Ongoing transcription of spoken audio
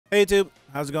Hey YouTube,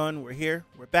 how's it going? We're here.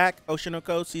 We're back.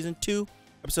 Oshinoko Season 2,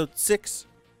 Episode 6.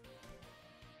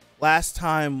 Last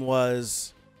time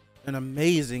was an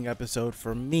amazing episode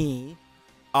for me.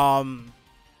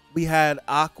 We had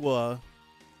Aqua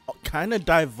kind of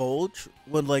divulge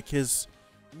what like his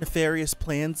nefarious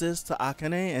plans is to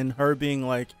Akane, and her being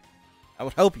like, I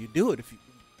would help you do it if you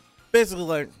basically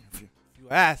like if you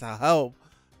ask, I'll help.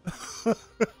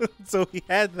 So he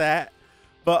had that.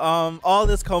 But all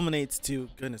this culminates to,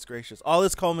 goodness gracious, all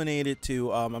this culminated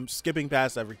to, I'm skipping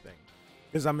past everything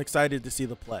because I'm excited to see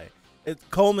the play. It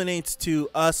culminates to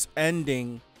us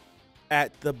ending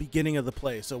at the beginning of the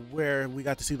play. So where we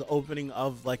got to see the opening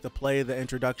of like the play, the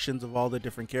introductions of all the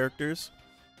different characters.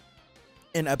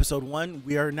 In episode 1,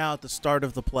 we are now at the start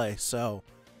of the play. So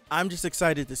I'm just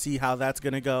excited to see how that's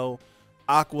going to go.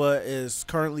 Aqua is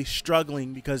currently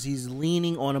struggling because he's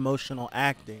leaning on emotional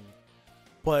acting,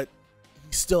 but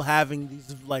he's still having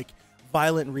these like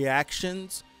violent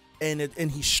reactions, and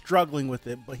he's struggling with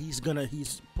it, but he's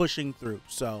pushing through.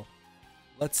 So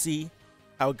let's see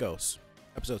how it goes.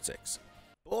 Episode 6.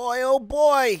 Boy, oh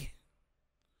boy,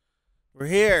 we're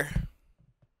here.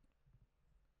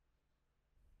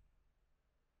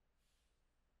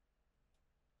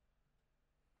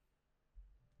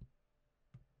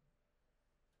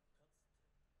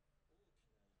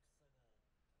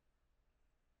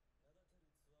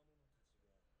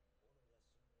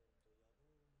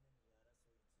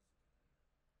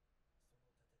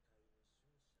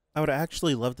 I would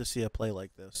actually love to see a play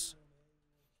like this.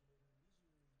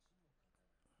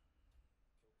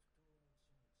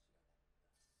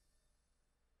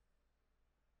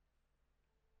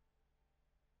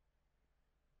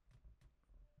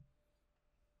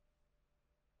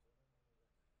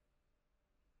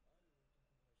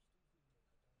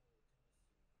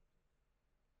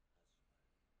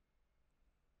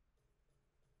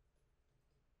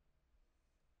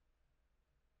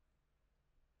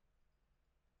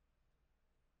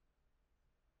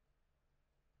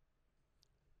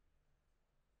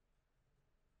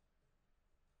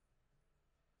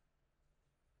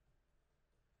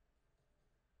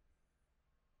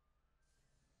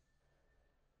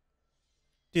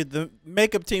 Dude, the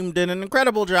makeup team did an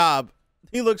incredible job.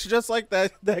 He looks just like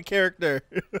that character.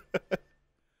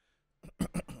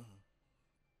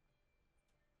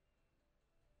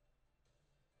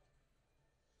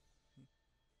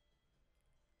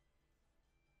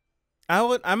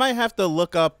 I might have to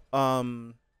look up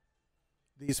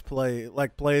these plays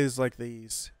like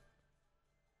these.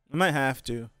 I might have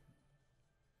to.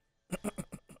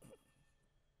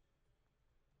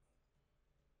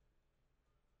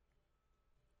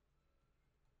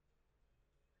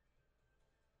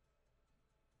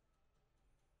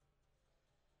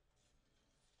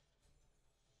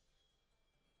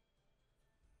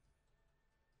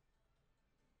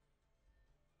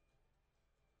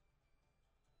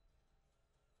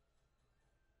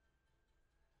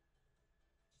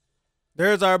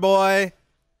 There's our boy.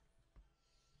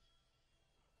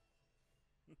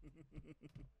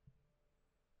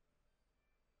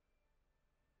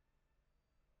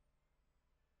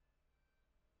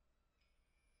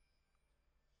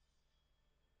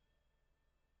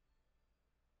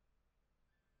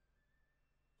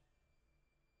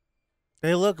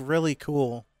 They look really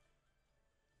cool.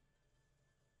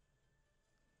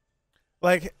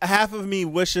 Like half of me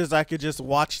wishes I could just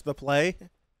watch the play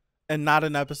and not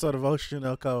an episode of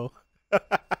Oshinoko.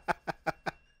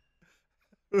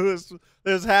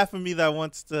 There's half of me that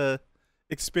wants to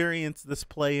experience this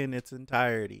play in its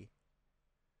entirety.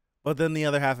 But then the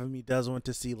other half of me does want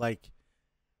to see like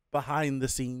behind the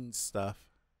scenes stuff.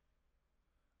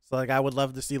 So like I would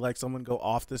love to see like someone go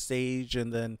off the stage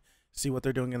and then see what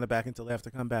they're doing in the back until they have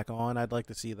to come back on. I'd like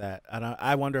to see that.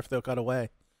 I wonder if they'll cut away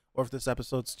or if this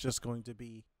episode's just going to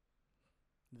be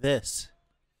this.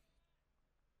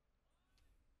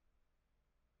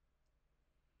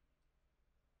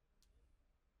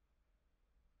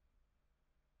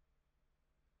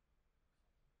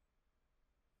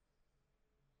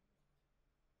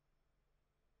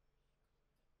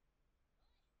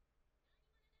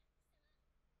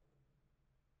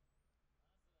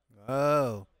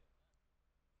 Oh.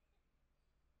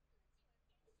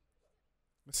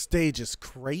 The stage is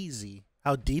crazy.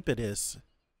 How deep it is.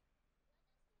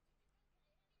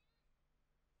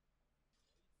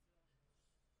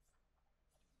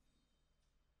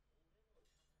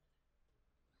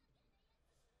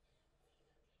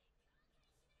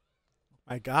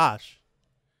 My gosh.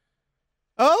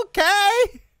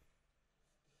 Okay.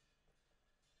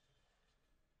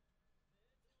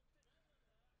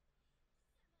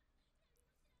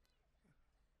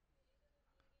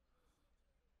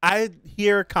 I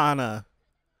hear Kana.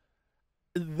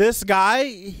 This guy,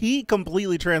 he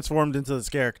completely transformed into this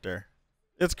character.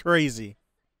 It's crazy.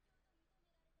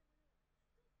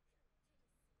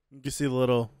 You can see the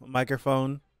little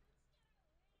microphone.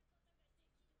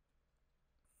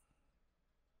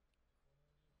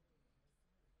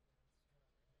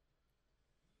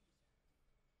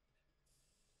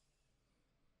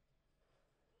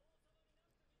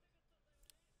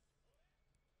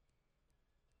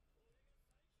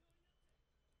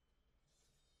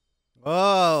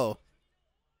 Oh.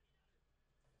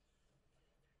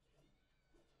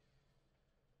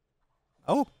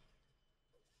 Oh.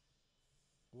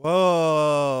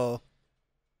 Whoa.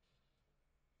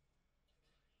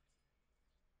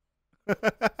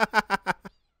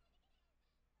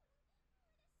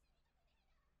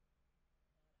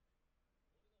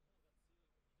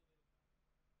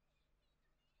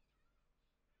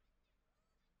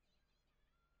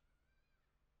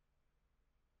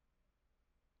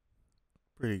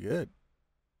 Pretty good.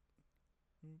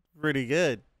 Pretty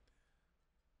good.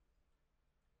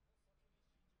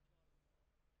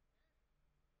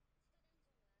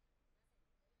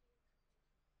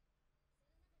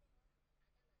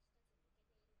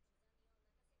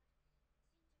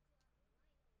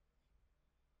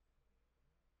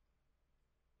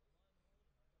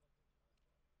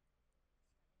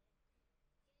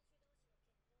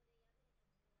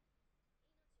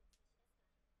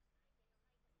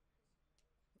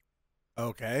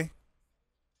 Okay.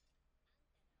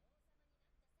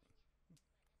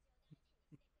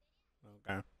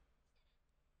 Okay.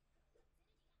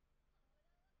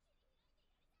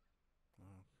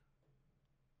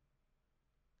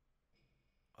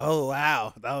 Oh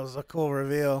wow, that was a cool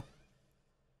reveal.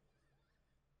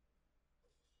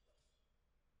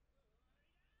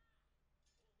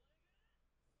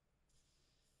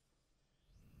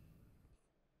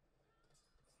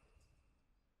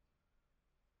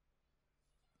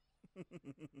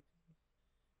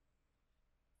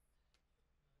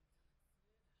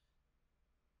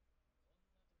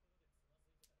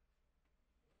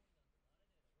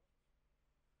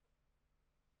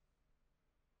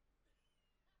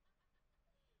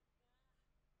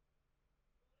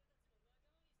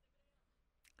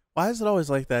 Why is it always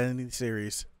like that in these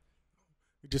series?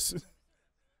 Just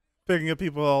picking up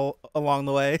people all along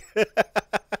the way.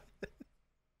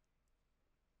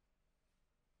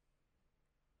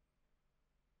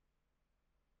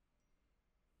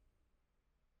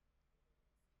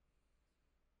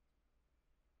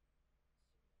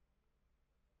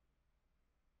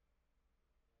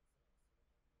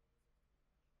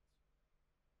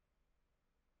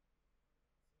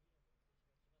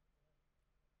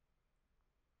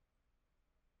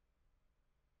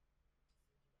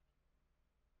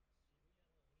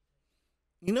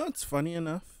 You know, it's funny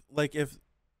enough. Like if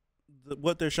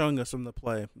what they're showing us from the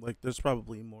play, like there's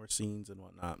probably more scenes and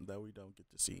whatnot that we don't get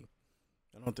to see.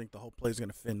 I don't think the whole play is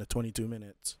gonna fit into 22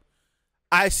 minutes.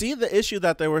 I see the issue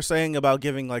that they were saying about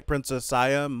giving like Princess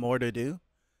Saya more to do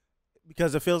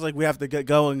because it feels like we have to get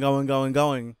going, going, going,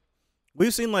 going.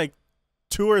 We've seen like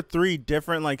two or three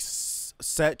different like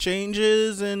set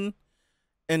changes and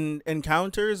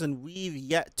encounters, and we've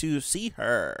yet to see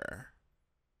her.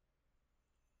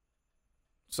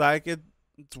 So I could,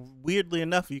 weirdly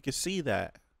enough, you could see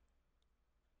that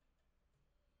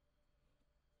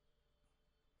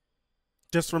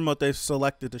just from what they've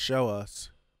selected to show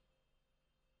us.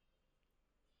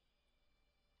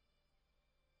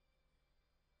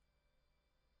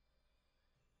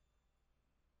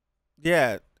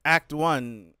 Yeah, Act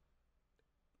One.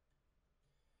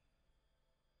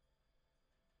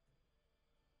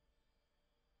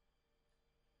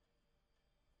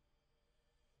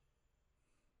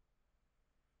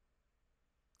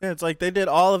 Yeah, it's like they did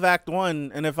all of Act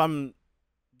One, and if I'm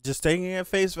just taking it at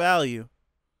face value,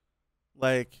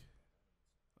 like,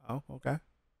 oh, okay,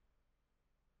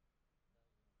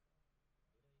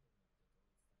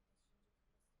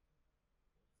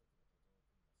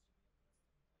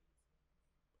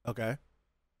 okay,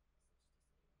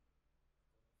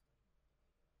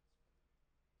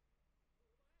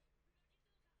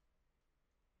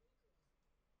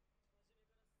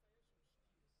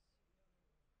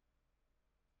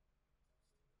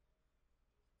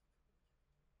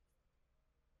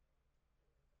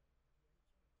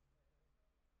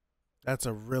 that's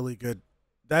a really good.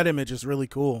 That image is really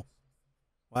cool.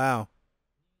 Wow,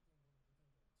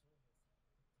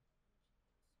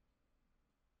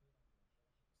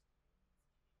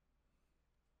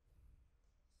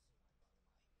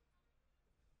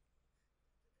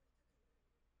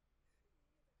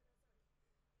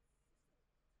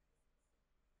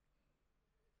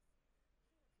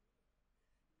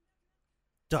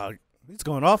 Dog, he's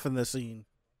going off in this scene.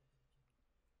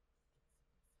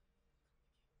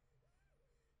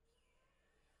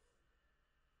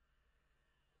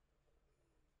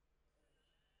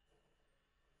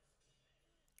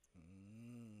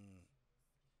 Mm.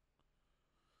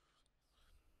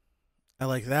 I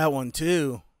like that one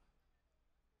too.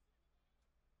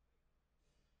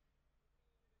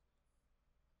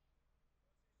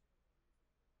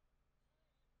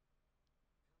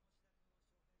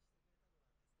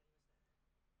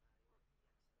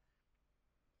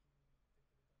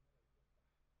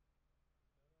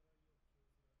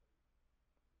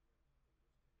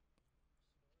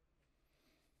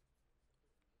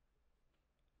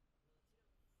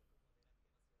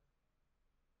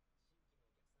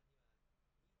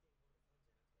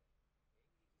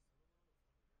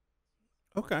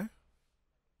 Okay.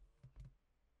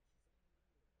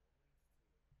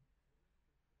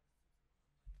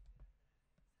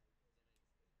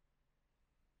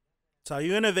 That's how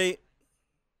you innovate.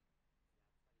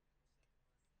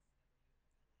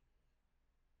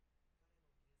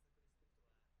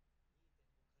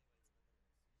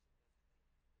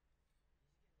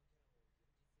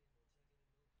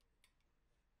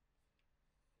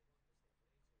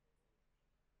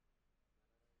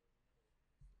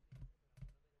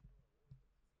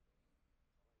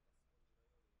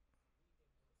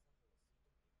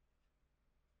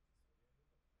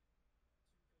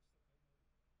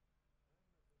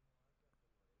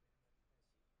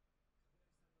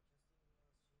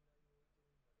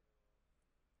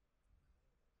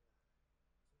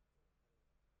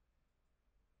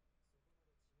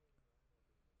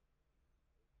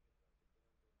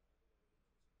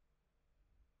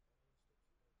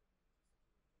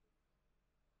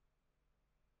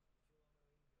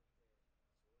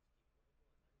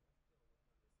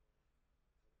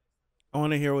 I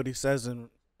want to hear what he says in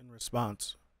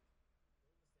response.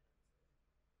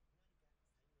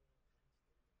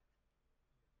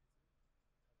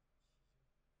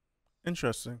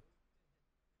 Interesting.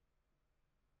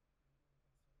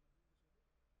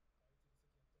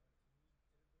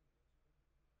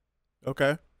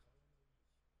 Okay.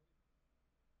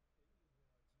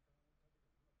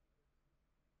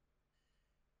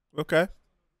 Okay.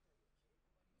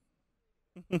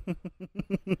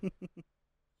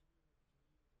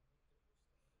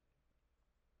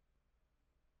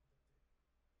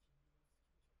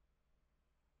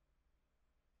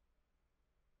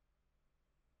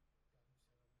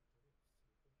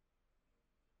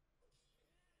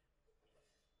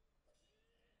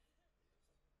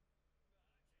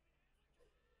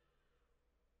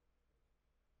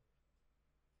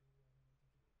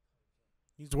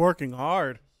 He's working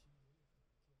hard.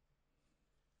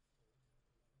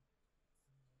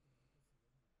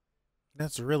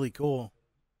 That's really cool.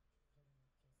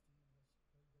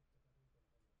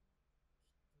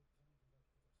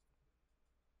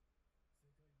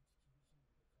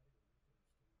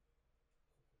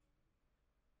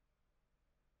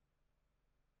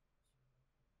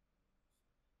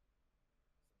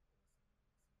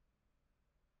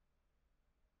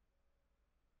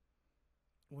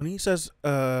 When he says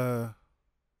when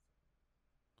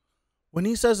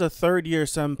he says a third year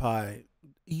senpai,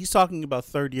 he's talking about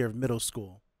third year of middle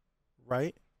school,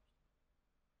 right?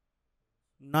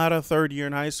 Not a third year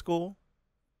in high school,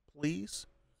 please.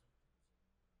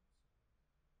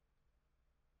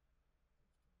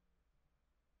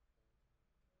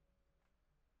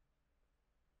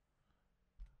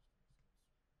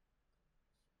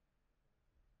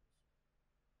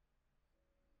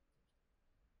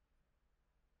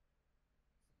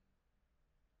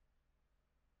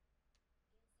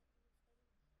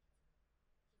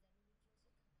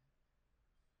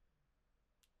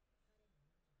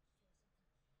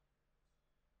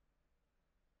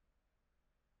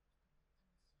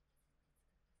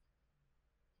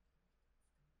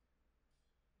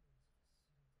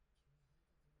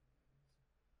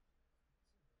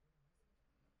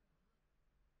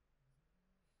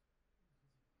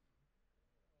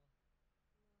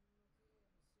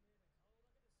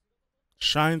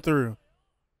 Shine through.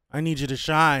 I need you to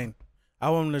shine.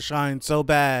 I want him to shine so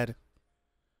bad.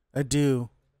 I do.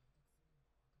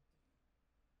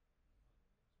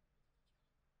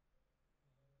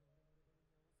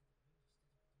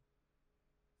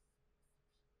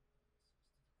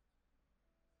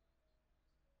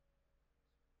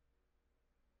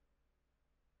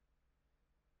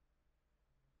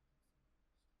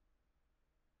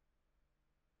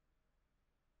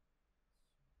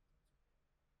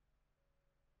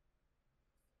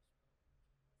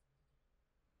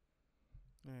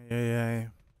 Yeah, yeah, yeah.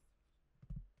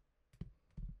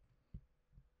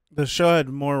 The show had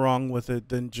more wrong with it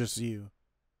than just you.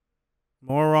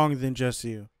 More wrong than just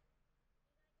you.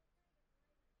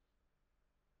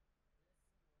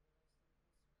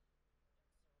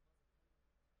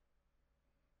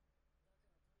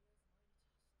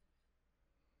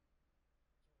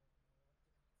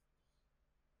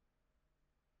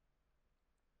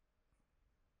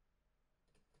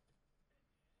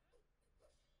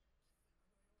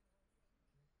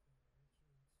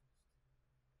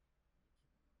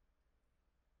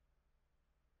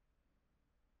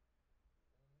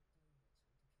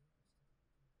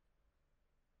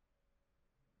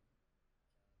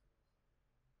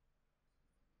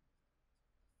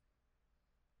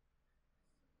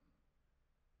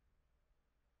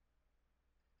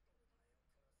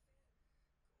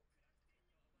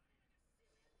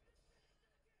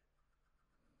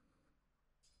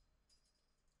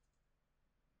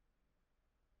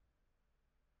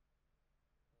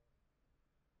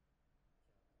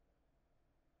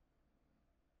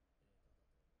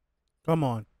 Come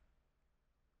on.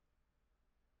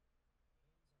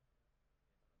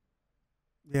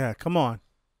 Yeah, come on.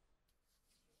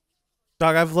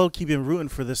 Dog, I've low key been rooting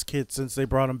for this kid since they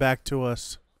brought him back to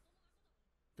us.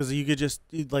 Because you could just,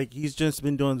 like, he's just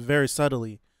been doing very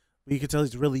subtly. But you could tell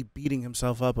he's really beating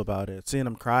himself up about it. Seeing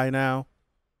him cry now.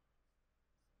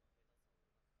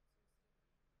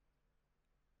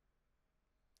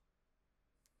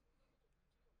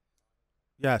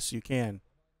 Yes, you can.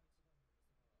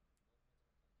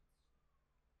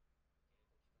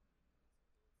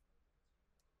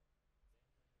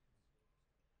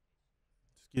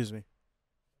 Excuse me.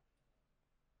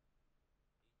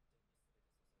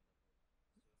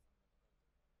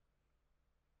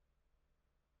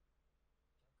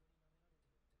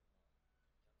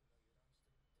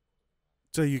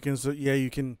 So you can, so yeah, you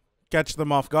can catch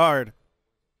them off guard.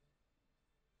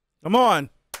 Come on.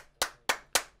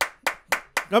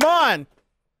 Come on.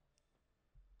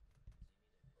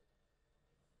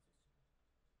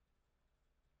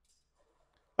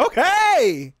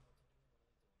 Okay.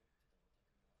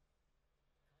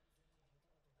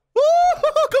 Woo!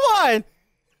 Come on.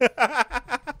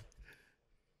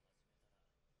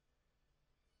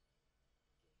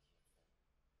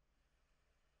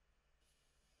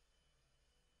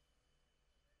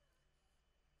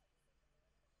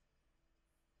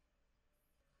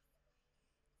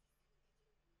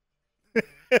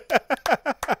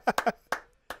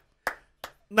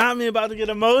 Not me about to get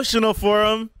emotional for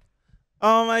him.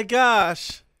 Oh my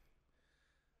gosh.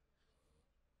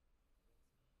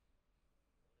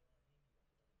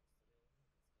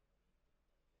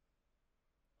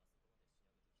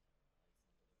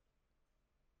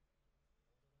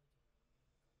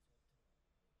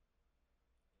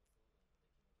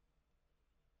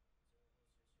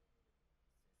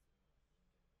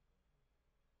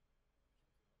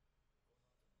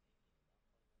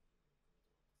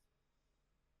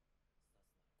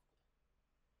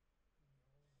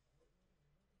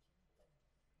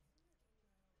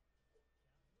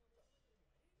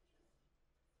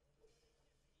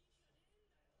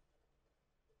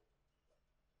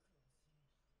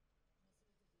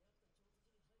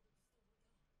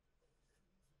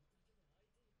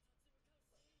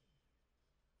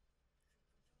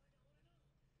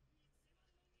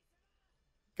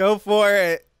 Go for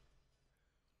it.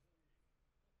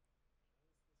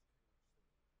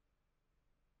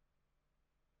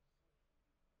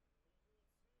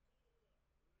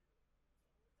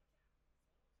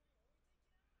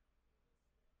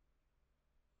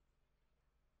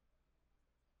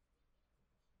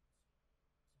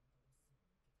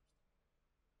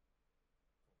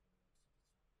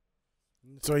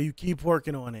 So you keep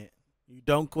working on it. You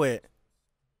don't quit.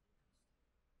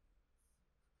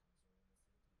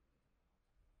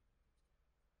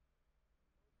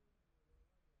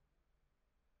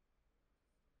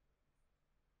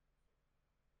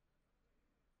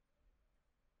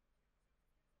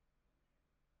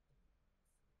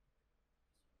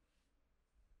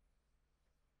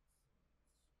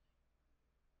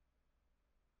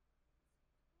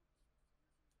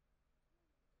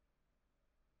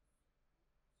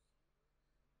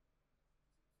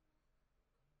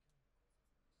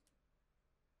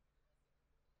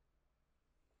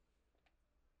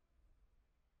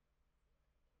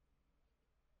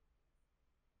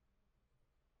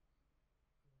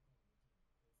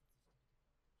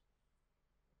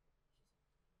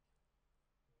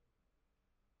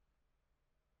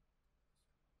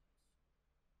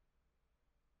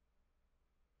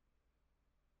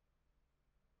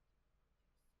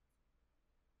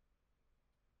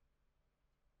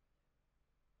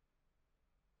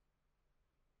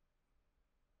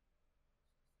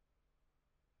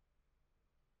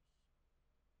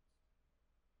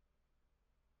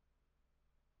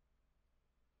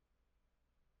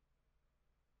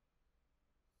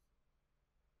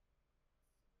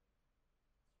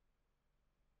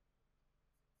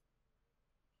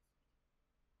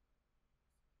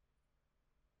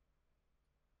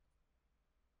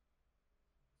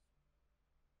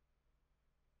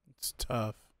 It's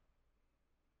tough.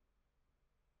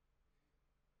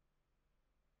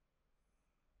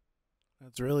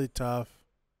 That's really tough.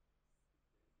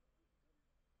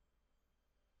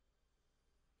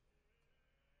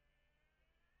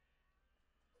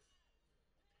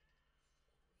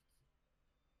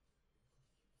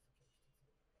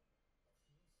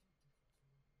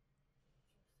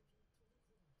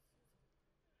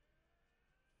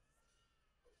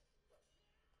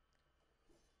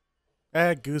 I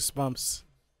had goosebumps.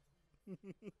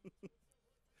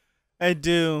 I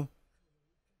do.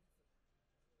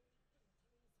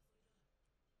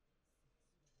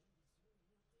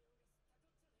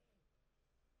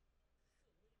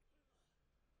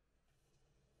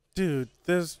 Dude,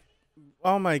 this.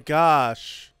 Oh my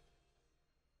gosh.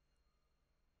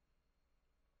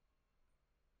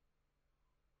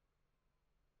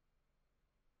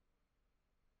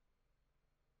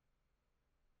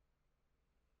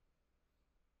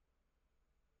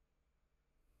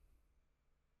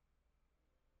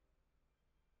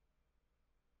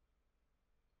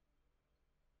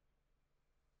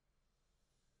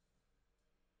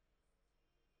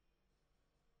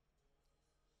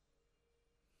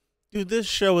 Dude, this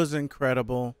show is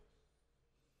incredible.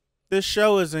 This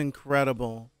show is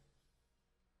incredible.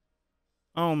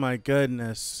 Oh my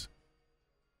goodness.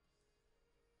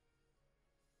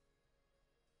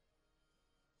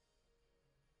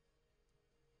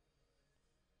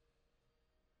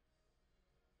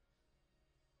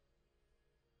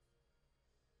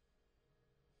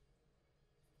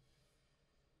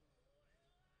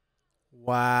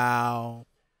 Wow.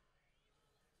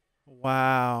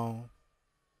 Wow.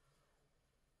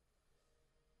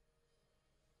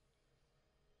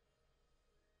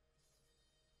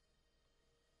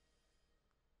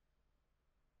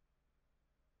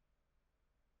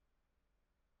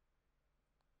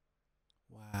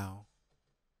 Wow.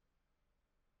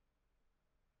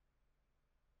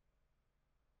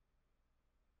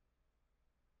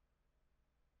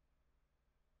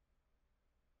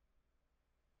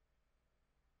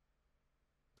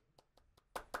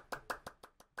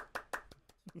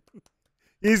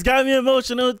 He's got me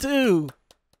emotional too.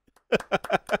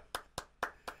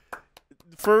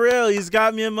 For real, he's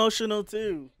got me emotional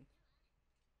too.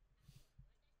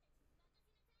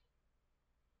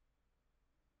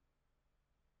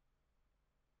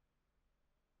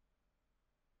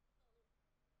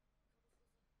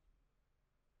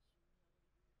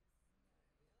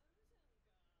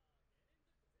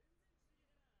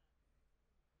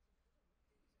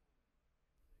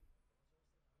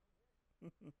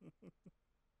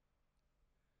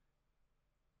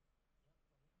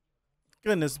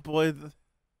 Goodness, boy.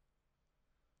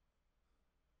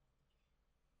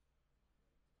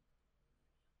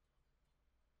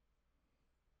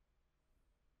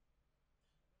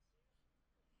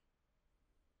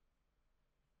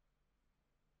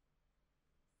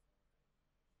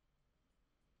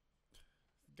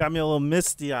 Got me a little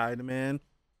misty eyed, man.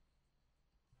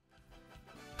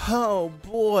 Oh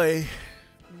boy.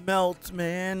 Melt,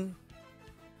 man.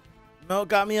 Melt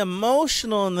got me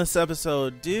emotional in this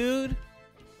episode, dude.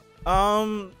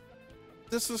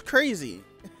 This was crazy.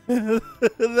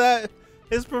 That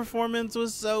his performance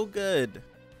was so good.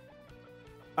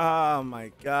 Oh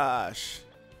my gosh.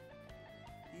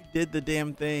 He did the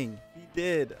damn thing. He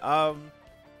did. Kind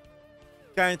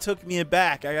of took me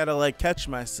aback. I gotta like catch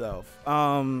myself.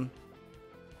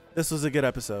 This was a good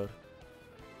episode.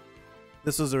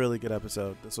 This was a really good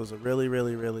episode. This was a really good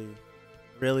episode.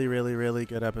 This was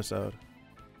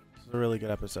a really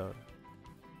good episode.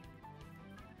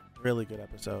 Really good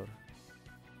episode.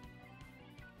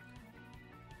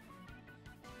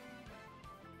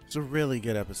 It's a really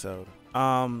good episode.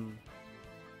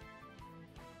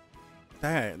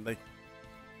 Like,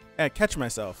 I catch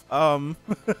myself. I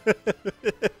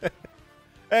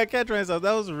catch myself.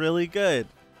 That was really good.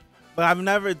 But I've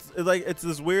never. It's like it's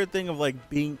this weird thing of like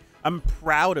being. I'm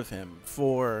proud of him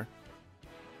for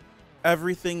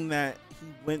everything that he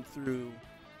went through,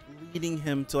 leading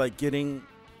him to like getting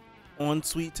on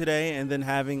Sweet today, and then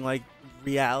having like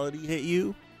reality hit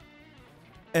you,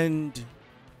 and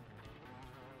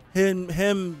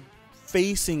him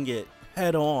facing it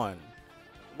head on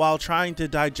while trying to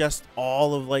digest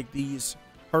all of like these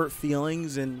hurt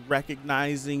feelings and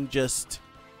recognizing just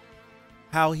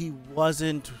how he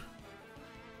wasn't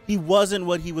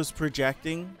what he was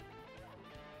projecting,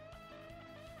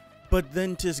 but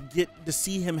then to get to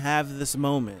see him have this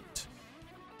moment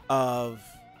of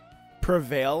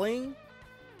prevailing,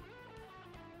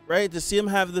 right? To see him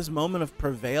have this moment of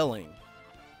prevailing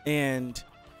and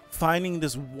finding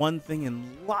this one thing and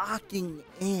locking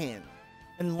in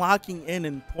and locking in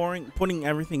and putting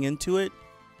everything into it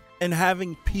and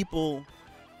having people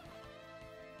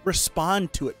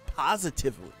respond to it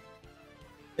positively.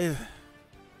 Ugh.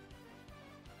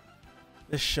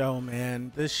 This show,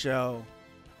 man, this show.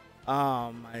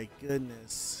 Oh my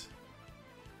goodness.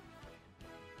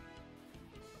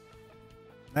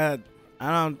 I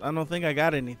don't think I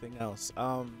got anything else.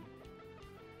 That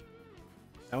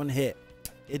one hit.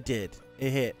 It did. It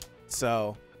hit.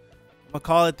 So I'm gonna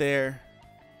call it there.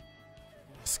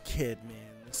 This kid, man.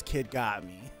 This kid got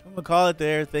me. I'm gonna call it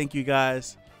there. Thank you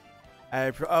guys.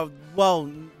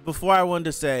 Well, before I wanted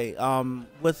to say,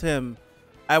 with him,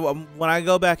 when I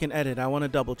go back and edit, I want to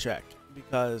double check,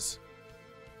 because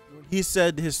he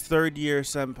said his third year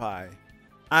senpai.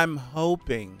 I'm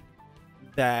hoping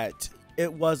that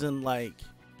it wasn't like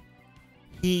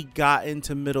he got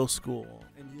into middle school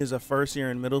and he is a first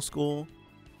year in middle school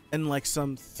and like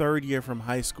some third year from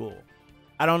high school.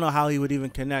 I don't know how he would even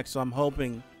connect, so I'm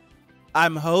hoping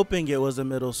it was a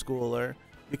middle schooler,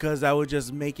 because that would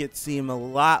just make it seem a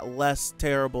lot less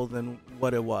terrible than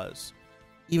what it was.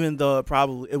 Even though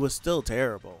it was still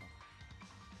terrible.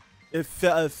 It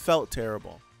felt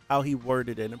terrible how he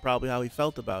worded it and probably how he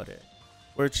felt about it.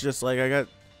 Where it's just like, I got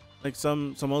like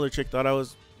some older chick thought I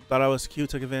was cute,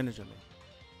 took advantage of me,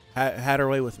 had her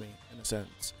way with me in a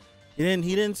sense. He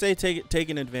didn't say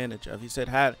taken advantage of. He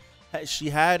said she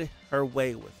had her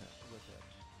way with him.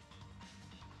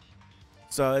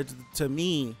 So it's, to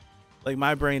me, like,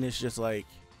 my brain is just like,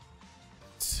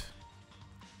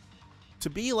 to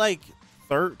be like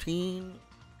 13,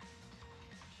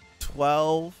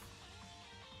 12,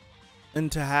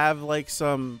 and to have like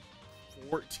some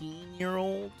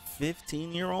 14-year-old,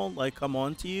 15-year-old like come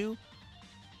on to you,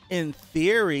 in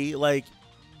theory, like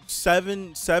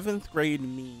seventh grade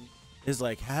me is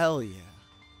like, hell yeah.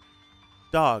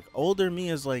 Dog, older me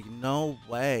is like, no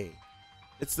way.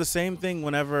 It's the same thing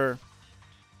whenever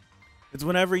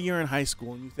you're in high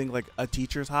school and you think like a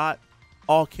teacher's hot.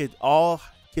 All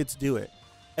kids do it.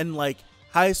 And like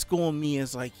high school me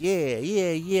is like,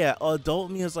 yeah.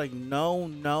 Adult me is like, no.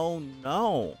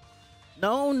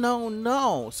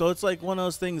 So it's like one of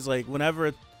those things, like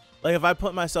whenever, like if I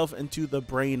put myself into the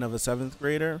brain of a 7th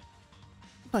grader,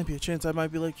 there might be a chance I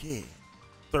might be like, yeah,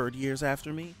 30 years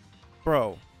after me.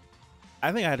 Bro,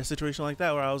 I think I had a situation like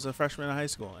that where I was a freshman in high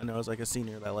school and there was like a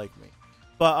senior that liked me.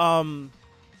 But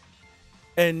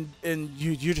and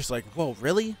you're just like, whoa,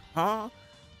 really? Huh?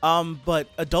 But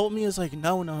adult me is like,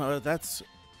 no, that's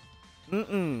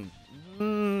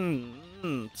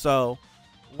So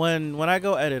when I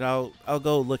go edit, I'll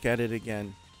go look at it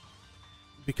again,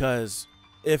 because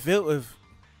if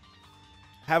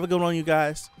have a good one, you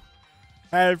guys.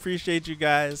 I appreciate you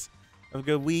guys. Have a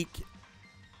good week.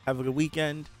 Have a good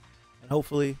weekend, and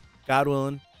hopefully, God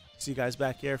willing, see you guys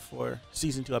back here for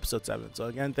season 2, episode 7. So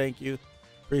again, thank you.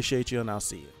 Appreciate you, and I'll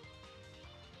see you.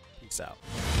 Peace out.